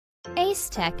Ace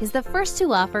Tech is the first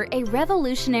to offer a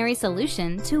revolutionary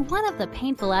solution to one of the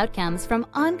painful outcomes from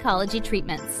oncology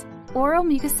treatments: oral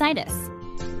mucositis.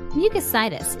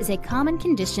 Mucositis is a common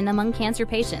condition among cancer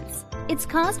patients. It's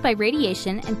caused by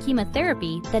radiation and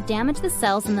chemotherapy that damage the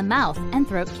cells in the mouth and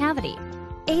throat cavity.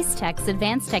 Ace Tech's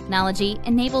advanced technology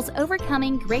enables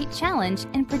overcoming great challenge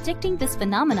in predicting this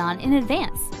phenomenon in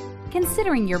advance,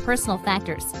 considering your personal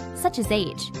factors such as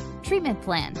age, treatment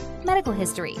plan, medical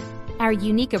history. Our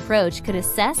unique approach could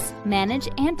assess, manage,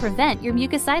 and prevent your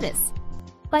mucositis.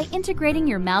 By integrating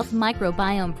your mouth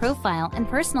microbiome profile and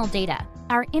personal data,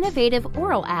 our innovative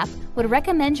oral app would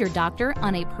recommend your doctor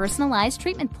on a personalized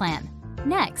treatment plan.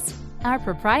 Next, our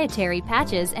proprietary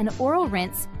patches and oral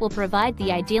rinse will provide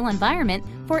the ideal environment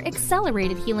for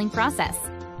accelerated healing process.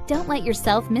 Don't let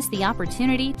yourself miss the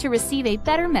opportunity to receive a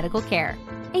better medical care.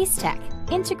 Ace Tech,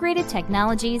 integrated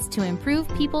technologies to improve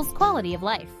people's quality of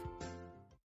life.